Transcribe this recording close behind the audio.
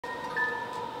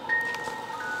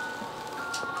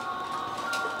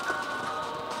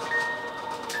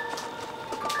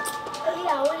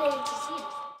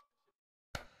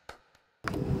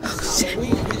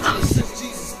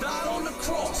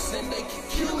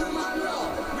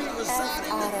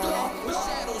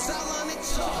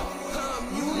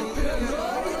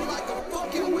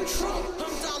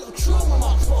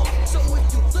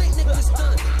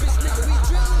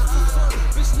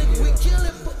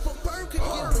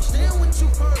understand what you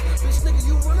heard. Bitch nigga,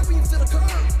 you run up and you to the curb.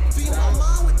 Feed my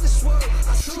mind with this word.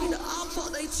 I see the op fuck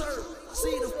they turf.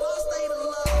 See the first state of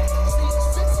love. See the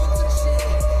 6 foot to the shit.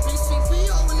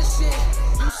 BCPO in the shit.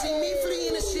 You see me free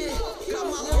in the shit. Got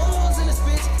my horns in this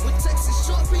bitch. With Texas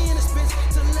Sharpie in this bitch.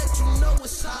 To let you know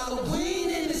it's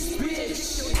Halloween in this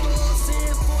bitch. Your dogs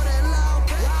in for that loud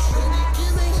back. And these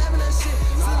kids ain't having that shit.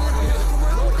 So let them walk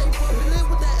around. They bumping in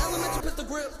with that elemental pistol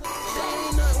grip. There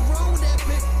ain't nothing wrong with that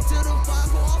bitch. Till the fire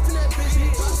go off in that bitch. He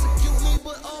prosecute me,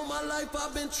 but all my life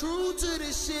I've been true to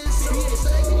this shit. So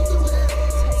take me through that.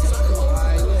 So I can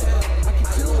overcome hell. I can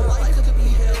kill a life that could be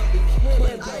hell.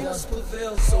 But I must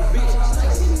prevail. So bitch,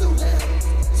 take me through hell.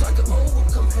 So I can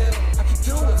overcome hell. I can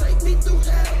kill it. Take me through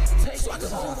hell. So I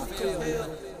can overcome hell.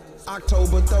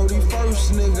 October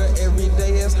 31st, nigga, every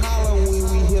day is Halloween.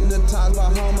 We hypnotized by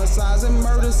homicides and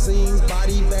murder scenes,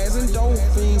 body bags and dope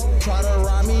fiends. Try to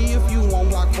ride me if you want,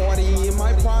 Glock 40 in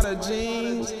my Prada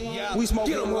jeans. We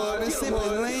smoking wood and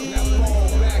sipping lean.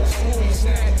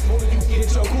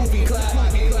 Get your goofy clap.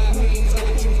 What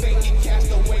you think you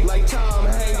cast away like Tom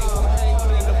Hanks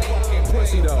in the fucking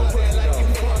pussy though. Like you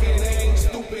fucking ain't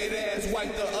stupid ass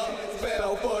wiped the up,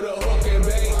 fell for the hook and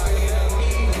bait.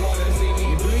 Wanna see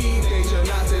me bleed? They should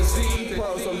not succeed.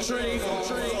 Grow some trees,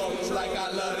 like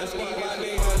I love to speak my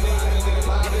name.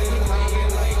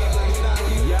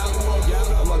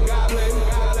 I'm a goblin.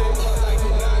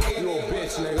 You a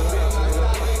bitch, nigga.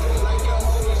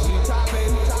 She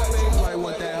topping. Like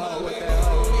what that hoe?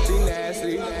 She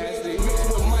nasty. Mixed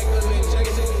with Michael and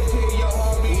Jason. Hear your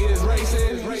heartbeat is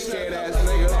racing. Scared ass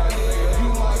nigga. You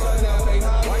my son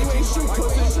now. Why you ain't shoot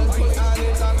pussy? Be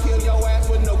honest, I'll kill your ass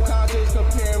with no conscience.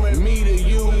 Comparing me to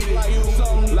you. Like you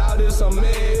something loud as some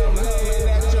mid. Coming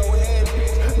at your head,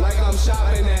 bitch. Like I'm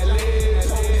shopping at Liz.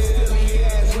 Silly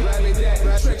ass rabbit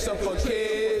that tricks up for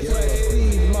kids.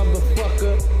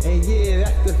 Motherfucker, and yeah,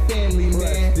 that's the family,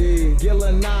 man.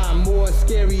 Killa 9 more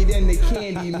scary than the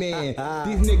Candy Man.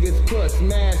 These niggas puss,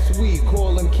 mad sweet,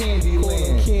 call them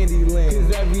Candyland.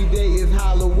 Cause every day is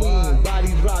Halloween.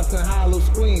 Body drops and hollow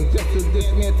screams just to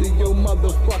dismantle your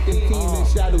motherfucking team and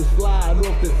shadow slide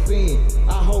off the scene.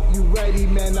 I hope you ready,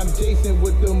 man. I'm Jason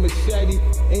with the machete.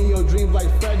 In your dreams like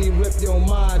Freddy, rip your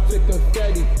mind to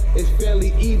confetti. It's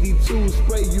fairly easy to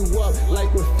spray you up like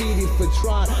graffiti for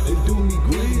trying to do me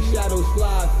greedy. Shadow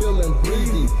slide, feeling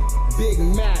breezy. Big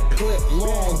Mac clip,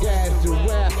 long ass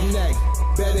giraffe neck.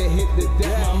 Better hit the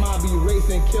deck. My mom be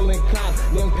racing, killing cops.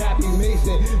 Young Pappy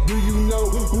Mason. Do you know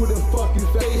who the fuck you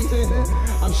facing?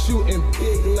 I'm shooting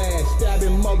big lads,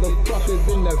 stabbing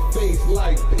motherfuckers in the face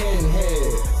like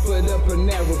pinhead. Put up a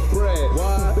narrow bread.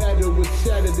 Who better with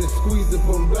cheddar than squeeze the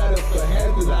Beretta for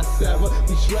heads that I sever?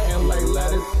 Be shredding like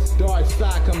lettuce. Dark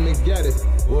side, come and get it.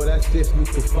 Boy, that's just you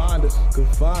can find us. Can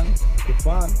find us.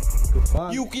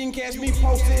 You can catch me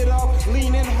posted up,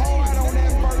 leaning hard on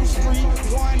that First Street.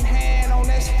 One hand on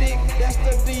that stick, that's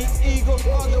the deep eagle.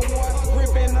 Other one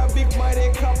gripping a big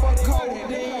muddy cup of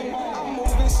codeine. I'm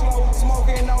moving slow,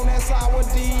 smoking on that sour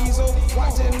diesel.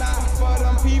 Watching out for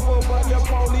them people, but the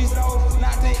police know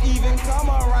not to even come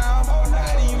around.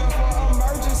 Not even for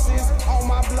emergencies. On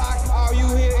my block, all you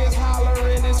hear is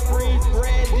hollering and scream.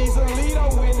 Red Dieselito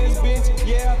in this bitch,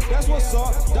 yeah, that's what's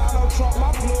up. Donald Trump,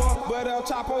 my floor, but El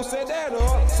Chapo said that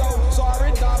up. So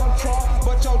sorry, Donald Trump,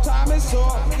 but your time is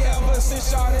up. Ever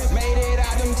since Shawty made it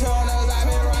out them tunnels, I've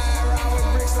been riding around with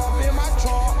bricks up in my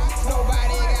trunk.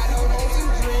 Nobody got no hopes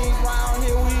and dreams. Round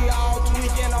here we all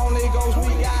tweaking. Only ghosts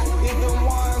we got is the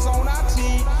ones on our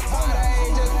teeth. By the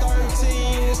age of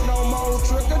 13, it's no more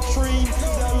trick or treat.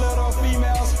 The little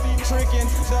females tricking,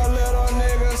 the little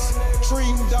niggas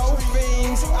treat dope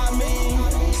fiends. I mean,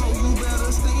 so you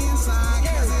better stay inside,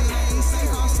 cause it ain't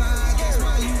safe outside. That's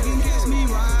why you can catch me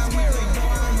ride with the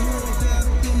boy who's death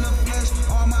in the flesh.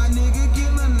 All my nigga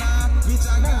Killa 9, bitch,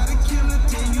 I gotta kill it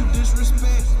till you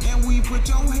disrespect. And we put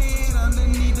your head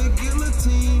underneath the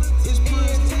guillotine. It's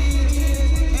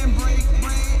pristine and break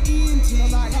bread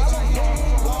ENT.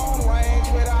 Long range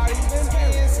without even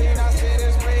being seen. I said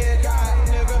it's red dot,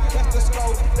 nigga. That's the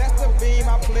scope, that's the beam.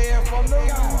 I play it from the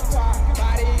rooftop.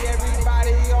 Body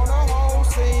everybody on the whole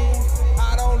scene.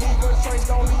 I don't leave a trace,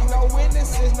 don't leave no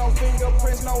witnesses, no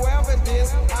fingerprints, no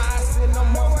evidence. I send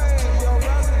them over to your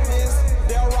residence.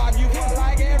 They'll rob you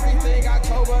like everything.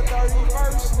 October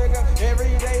 31st, nigga.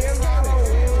 Every day is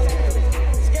Halloween.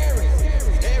 Scary.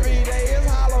 Every day is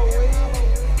Halloween.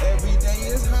 Every day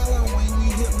is Halloween. We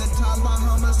hypnotized by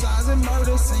homicides and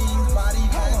murder scenes. Body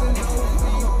bags and dope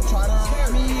fiends. Try to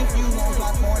ride me if you want,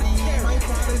 Glock 40 in my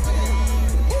Prada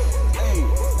jeans. Hey,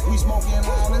 we smoking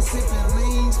loud and sipping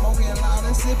lean. Smoking loud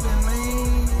and sipping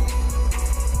lean.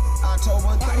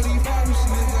 October 31st,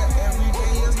 nigga. Every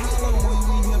day is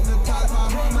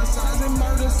and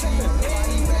murder scene.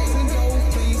 Body bags and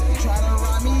dope fiends. Try to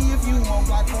rob me if you want,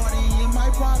 like 40 in my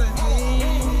prodigy.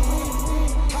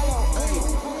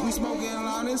 Hey, we smoking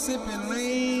loud and sipping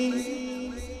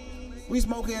lean. We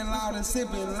smoking loud and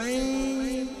sipping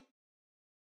lean.